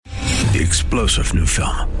The explosive new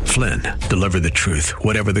film, Flynn, deliver the truth,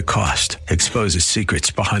 whatever the cost, exposes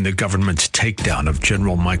secrets behind the government's takedown of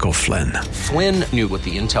General Michael Flynn. Flynn knew what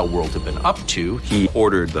the intel world had been up to. He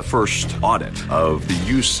ordered the first audit of the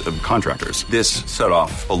use of contractors. This set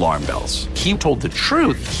off alarm bells. He told the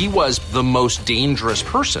truth. He was the most dangerous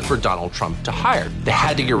person for Donald Trump to hire. They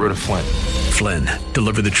had to get rid of Flynn. Flynn,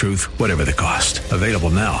 deliver the truth, whatever the cost. Available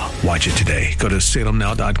now. Watch it today. Go to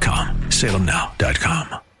salemnow.com.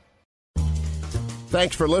 salemnow.com.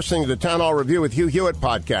 Thanks for listening to the Town Hall Review with Hugh Hewitt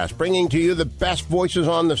podcast, bringing to you the best voices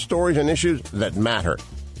on the stories and issues that matter.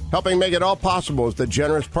 Helping make it all possible is the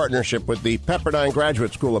generous partnership with the Pepperdine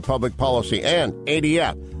Graduate School of Public Policy and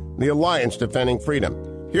ADF, the Alliance Defending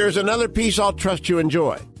Freedom. Here's another piece I'll trust you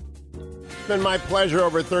enjoy. It's been my pleasure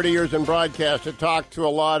over 30 years in broadcast to talk to a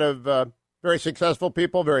lot of very successful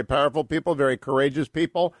people, very powerful people, very courageous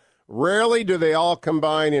people. Rarely do they all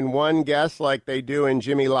combine in one guest like they do in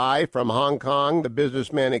Jimmy Lai from Hong Kong, the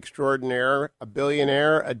businessman extraordinaire, a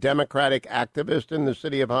billionaire, a democratic activist in the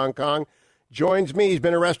city of Hong Kong. Joins me. He's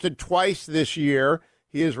been arrested twice this year.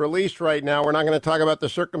 He is released right now. We're not going to talk about the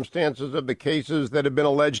circumstances of the cases that have been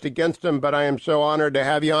alleged against him, but I am so honored to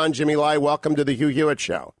have you on. Jimmy Lai, welcome to the Hugh Hewitt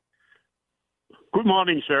Show. Good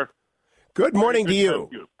morning, sir. Good morning to you.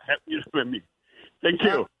 Happy you with me. Thank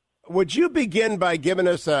you. Would you begin by giving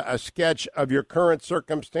us a sketch of your current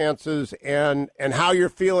circumstances and how you're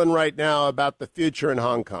feeling right now about the future in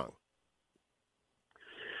Hong Kong?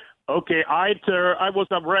 Okay, I was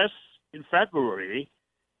arrested in February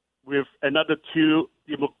with another two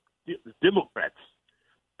Democrats,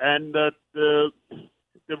 and the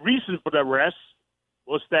reason for the arrest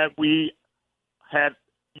was that we had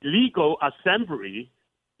illegal assembly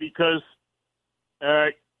because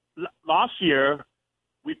last year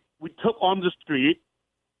we took on the street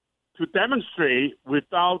to demonstrate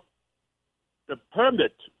without the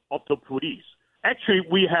permit of the police. Actually,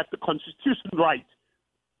 we have the constitutional right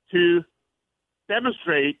to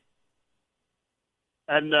demonstrate,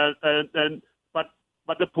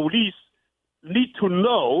 but the police need to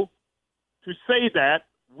know to say that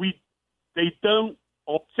they don't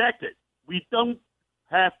object it. We don't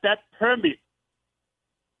have that permit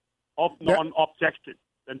of non-objection,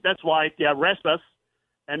 and that's why they arrest us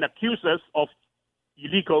and accuse us of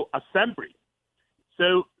illegal assembly.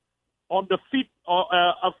 So on the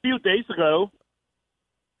a few days ago,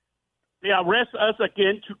 they arrest us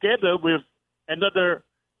again together with another.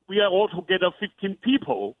 We are all together 15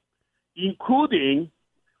 people, including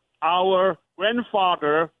our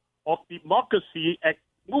grandfather of democracy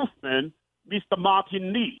movement, Mr.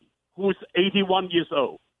 Martin Lee, who is 81 years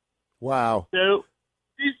old. Wow. So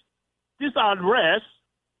this arrest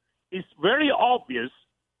is very obvious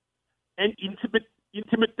and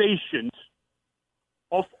intimidation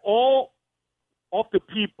of all of the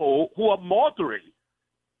people who are moderate,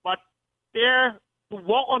 but dare to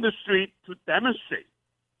walk on the street to demonstrate.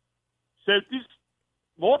 So these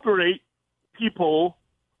moderate people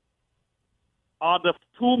are the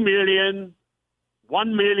 2 million,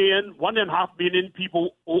 1 million, 1.5 million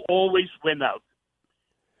people who always went out.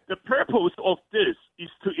 The purpose of this is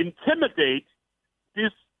to intimidate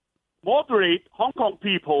this moderate Hong Kong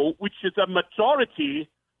people, which is a majority,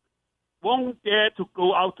 won't dare to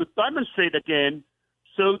go out to demonstrate again,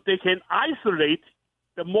 so they can isolate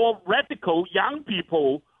the more radical young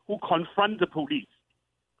people who confront the police.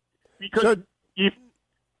 Because if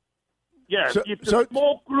the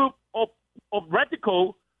small group of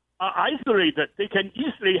radical are isolated, they can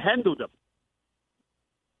easily handle them.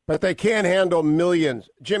 But they can't handle millions.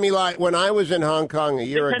 Jimmy Lai, when I was in Hong Kong a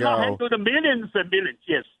year ago... They cannot handle the millions and millions,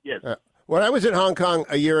 yes. When I was in Hong Kong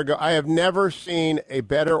a year ago, I have never seen a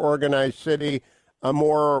better organized city, a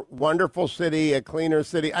more wonderful city, a cleaner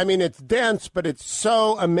city. I mean, it's dense, but it's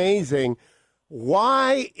so amazing.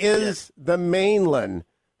 Why is the mainland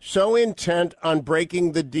so intent on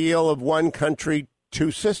breaking the deal of one country,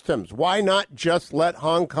 two systems? Why not just let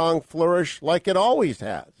Hong Kong flourish like it always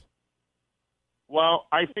has? Well,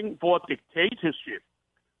 I think for dictatorship,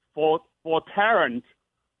 for tyrant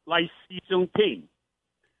like Xi Jinping,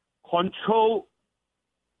 control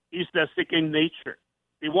is their second nature.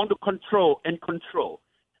 They want to control.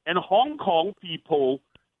 And Hong Kong people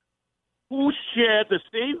who share the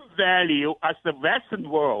same value as the Western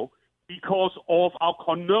world because of our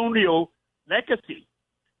colonial legacy.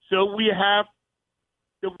 So we have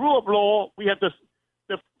the rule of law, we have the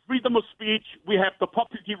freedom of speech, we have the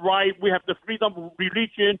property right, we have the freedom of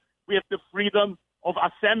religion, we have the freedom of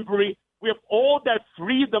assembly, we have all that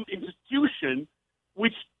freedom institution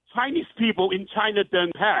which Chinese people in China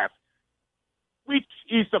don't have, which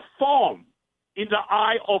is a form in the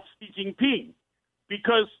eye of Xi Jinping,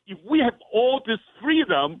 Because if we have all this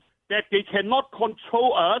freedom that they cannot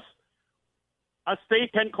control us as they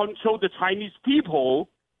can control the Chinese people,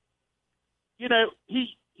 he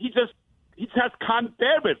just can't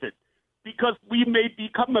bear with it, because we may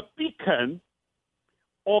become a beacon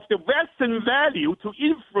of the Western value to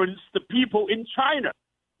influence the people in China,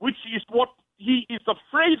 which is what he is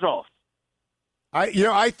afraid of.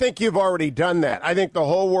 I think you've already done that. I think the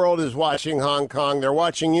whole world is watching Hong Kong. They're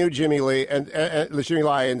watching you, Jimmy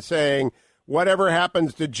Lai, and saying, whatever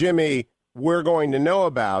happens to Jimmy, we're going to know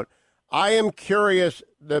about. I am curious.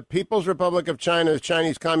 The People's Republic of China, the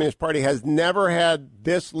Chinese Communist Party, has never had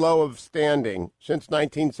this low of standing since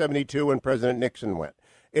 1972 when President Nixon went.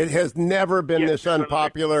 It has never been this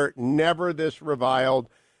unpopular, never this reviled.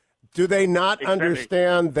 Do they not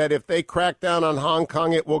understand that if they crack down on Hong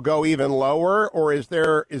Kong, it will go even lower? Or is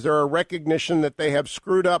there a recognition that they have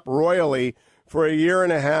screwed up royally for a year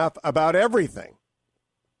and a half about everything?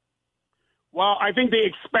 Well, I think they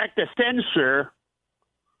expect a censure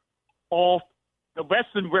of the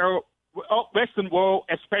Western world,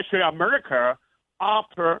 especially America,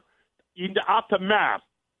 in the aftermath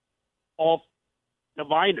of the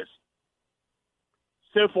virus.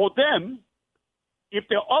 So for them, if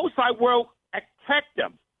the outside world attack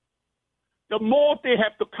them, the more they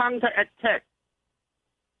have to counterattack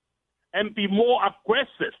and be more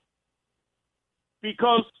aggressive,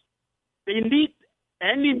 because they need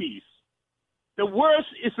enemies. The worse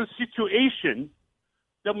is the situation,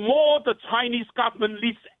 the more the Chinese government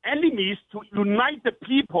needs enemies to unite the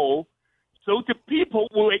people, so the people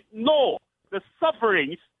will ignore the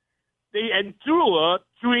sufferings they endure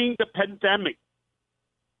during the pandemic.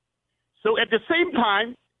 So at the same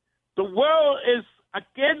time, the world is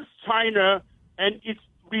against China and its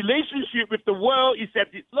relationship with the world is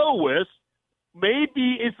at its lowest.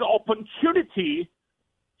 Maybe it's an opportunity.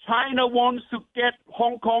 China wants to get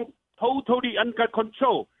Hong Kong totally under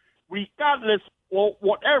control, regardless of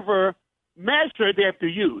whatever measure they have to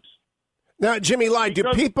use. Now, Jimmy Lai, do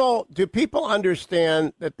people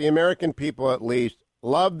understand that the American people, at least,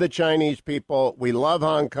 love the Chinese people? We love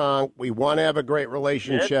Hong Kong. We want to have a great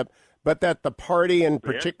relationship. Yes. But that the party, and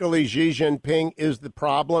particularly Xi Jinping, is the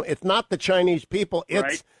problem. It's not the Chinese people.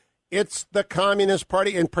 It's the Communist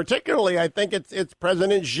Party, and particularly, I think it's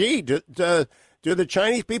President Xi. Do the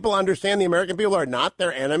Chinese people understand the American people are not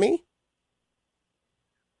their enemy?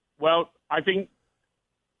 Well, I think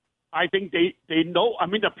they know. I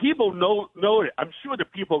mean, the people know it. I'm sure the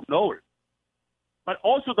people know it. But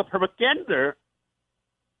also the propaganda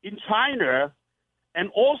in China, and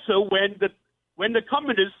also when the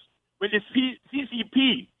communists, when the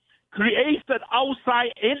CCP creates an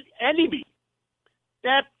outside enemy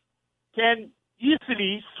that can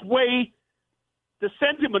easily sway the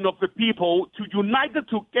sentiment of the people to unite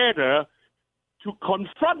together to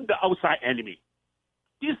confront the outside enemy.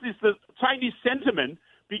 This is the Chinese sentiment,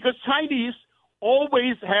 because Chinese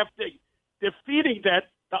always have the feeling that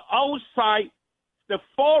the outside, the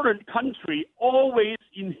foreign country, always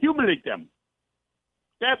humiliate them.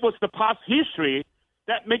 That was the past history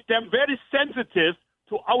that make them very sensitive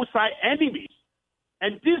to outside enemies.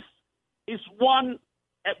 And this is one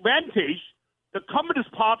advantage the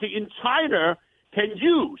Communist Party in China can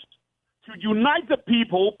use to unite the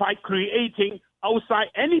people by creating outside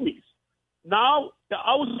enemies. Now, the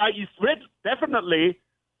outside is definitely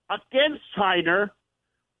against China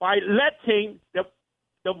by letting the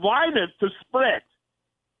violence to spread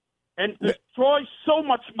and destroy so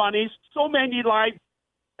much money, so many lives,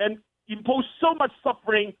 and impose so much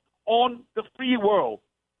suffering on the free world.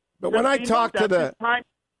 But when I talk to the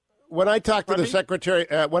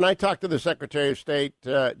Secretary of State,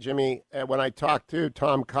 Jimmy, when I talked to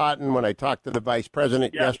Tom Cotton, when I talked to the Vice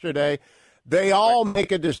President yesterday, they all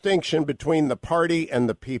make a distinction between the party and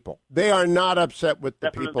the people. They are not upset with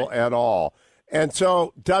the people at all. And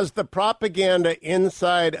so does the propaganda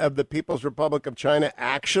inside of the People's Republic of China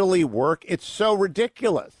actually work? It's so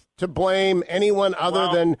ridiculous to blame anyone other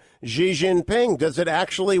than Xi Jinping. Does it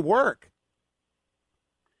actually work?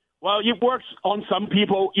 Well, it works on some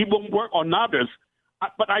people. It won't work on others.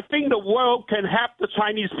 But I think the world can help the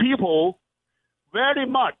Chinese people very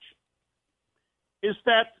much, is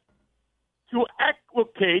that to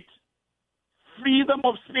advocate freedom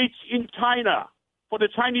of speech in China for the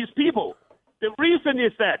Chinese people. The reason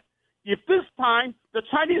is that if this time the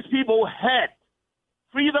Chinese people had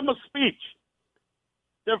freedom of speech,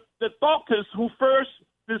 the doctors who first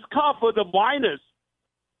discovered the virus,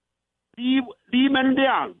 Li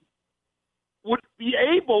Menliang, would be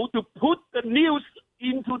able to put the news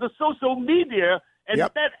into the social media and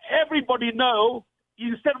let everybody know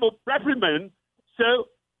instead of reprimand. So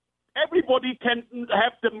everybody can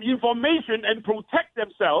have the information and protect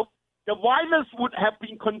themselves, the virus would have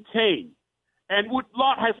been contained and would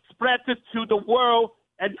not have spread it to the world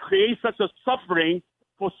and create such a suffering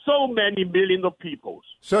for so many millions of people.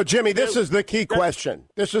 So, Jimmy, this is the key question.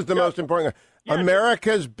 This is the most important. Yes,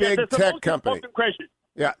 America's big tech company.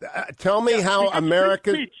 Yeah, tell me how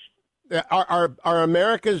America's are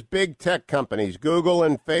America's big tech companies, Google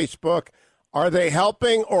and Facebook, are they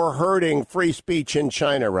helping or hurting free speech in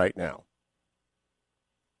China right now?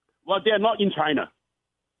 Well, they're not in China.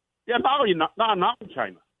 They're not in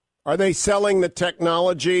China. Are they selling the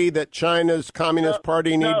technology that China's Communist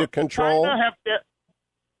Party need to control?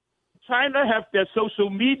 China have their social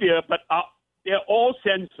media, but they're all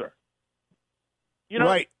censored. You know,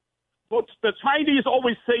 right. But the Chinese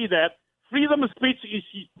always say that freedom of speech is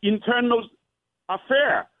internal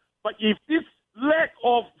affair. But if this lack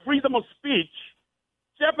of freedom of speech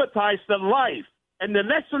jeopardizes the life and the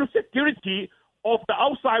national security of the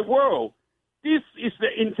outside world, this is the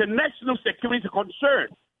international security concern.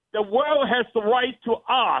 The world has the right to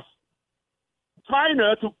ask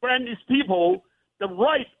China to grant its people the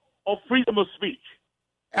right of freedom of speech.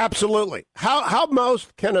 Absolutely. How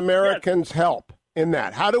most can Americans help in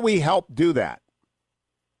that? How do we help do that?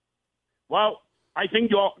 Well, I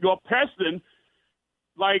think your president,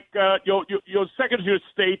 like your Secretary of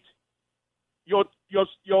State, your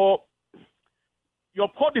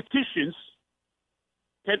politicians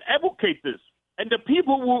can advocate this, and the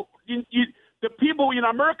people in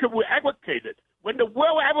America will advocate it. When the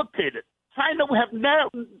world advocates it, China will have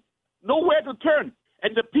nowhere to turn.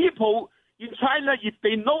 And the people in China, if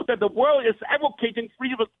they know that the world is advocating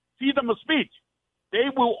freedom of speech, they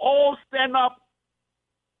will all stand up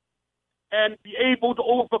and be able to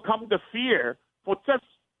overcome the fear for just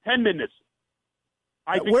 10 minutes.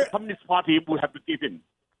 I think the Communist Party will have to give in.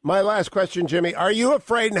 My last question, Jimmy. Are you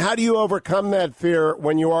afraid, and how do you overcome that fear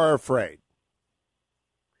when you are afraid?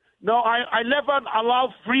 No, I never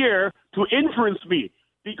allow fear to influence me,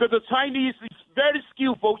 because the Chinese is very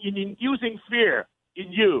skillful in inducing fear in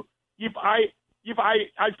you. If I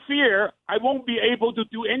fear, I won't be able to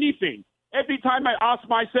do anything. Every time I ask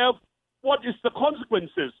myself, what is the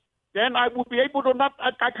consequences? Then I will be able to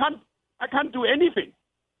I can't do anything.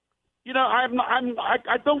 You know, I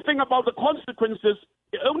don't think about the consequences.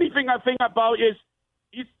 The only thing I think about is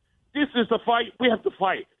this is a fight we have to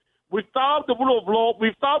fight. Without the rule of law,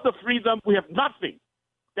 without the freedom, we have nothing.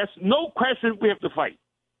 There's no question we have to fight.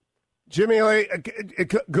 Jimmy Lee,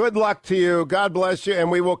 good luck to you. God bless you, and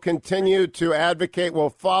we will continue to advocate. We'll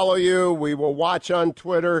follow you. We will watch on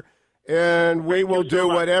Twitter, and we will do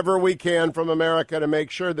whatever we can from America to make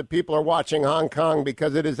sure that people are watching Hong Kong,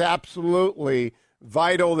 because it is absolutely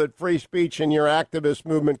vital that free speech and your activist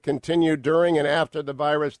movement continue during and after the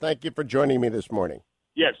virus. Thank you for joining me this morning.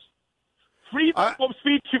 Yes. Freedom of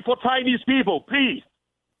speech for Chinese people, please.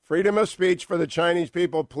 Freedom of speech for the Chinese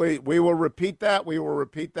people, please. We will repeat that. We will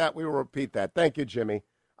repeat that. We will repeat that. Thank you, Jimmy.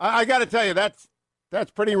 I got to tell you, that's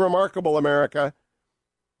pretty remarkable, America.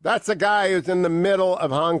 That's a guy who's in the middle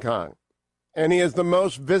of Hong Kong, and he is the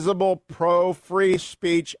most visible pro-free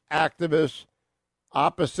speech activist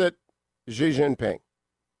opposite Xi Jinping.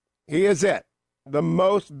 He is it. The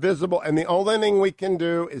most visible, and the only thing we can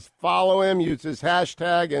do is follow him, use his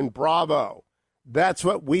hashtag, and bravo. That's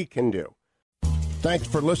what we can do. Thanks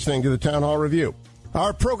for listening to the Town Hall Review.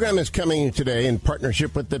 Our program is coming today in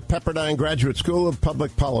partnership with the Pepperdine Graduate School of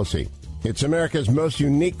Public Policy. It's America's most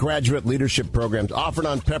unique graduate leadership programs offered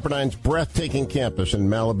on Pepperdine's breathtaking campus in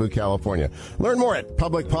Malibu, California. Learn more at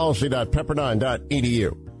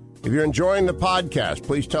publicpolicy.pepperdine.edu. If you're enjoying the podcast,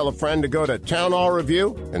 please tell a friend to go to Town Hall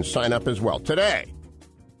Review and sign up as well today.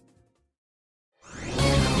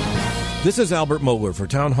 This is Albert Mohler for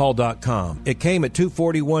townhall.com. It came at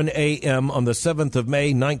 2:41 a.m. on the 7th of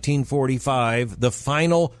May, 1945, the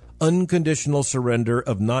final unconditional surrender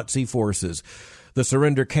of Nazi forces. The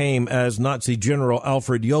surrender came as Nazi General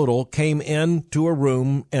Alfred Jodl came into a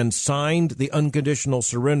room and signed the unconditional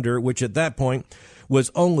surrender, which at that point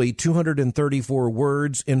was only 234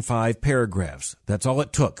 words in 5 paragraphs. That's all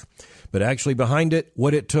it took. But actually behind it,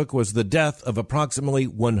 what it took was the death of approximately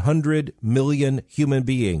 100 million human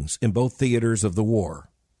beings in both theaters of the war.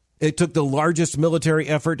 It took the largest military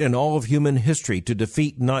effort in all of human history to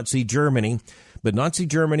defeat Nazi Germany, but Nazi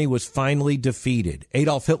Germany was finally defeated.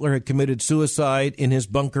 Adolf Hitler had committed suicide in his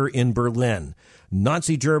bunker in Berlin.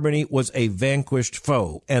 Nazi Germany was a vanquished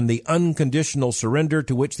foe, and the unconditional surrender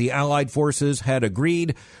to which the Allied forces had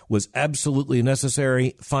agreed was absolutely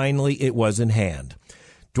necessary. Finally, it was in hand.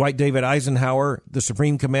 Dwight David Eisenhower, the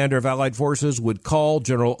Supreme Commander of Allied Forces, would call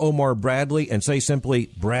General Omar Bradley and say simply,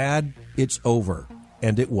 "Brad, it's over."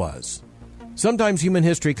 And it was. Sometimes human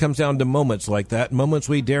history comes down to moments like that, moments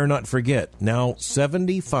we dare not forget. Now,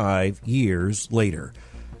 75 years later.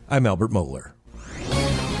 I'm Albert Mohler.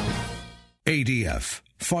 ADF,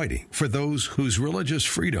 fighting for those whose religious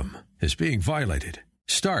freedom is being violated.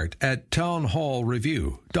 Start at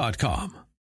townhallreview.com.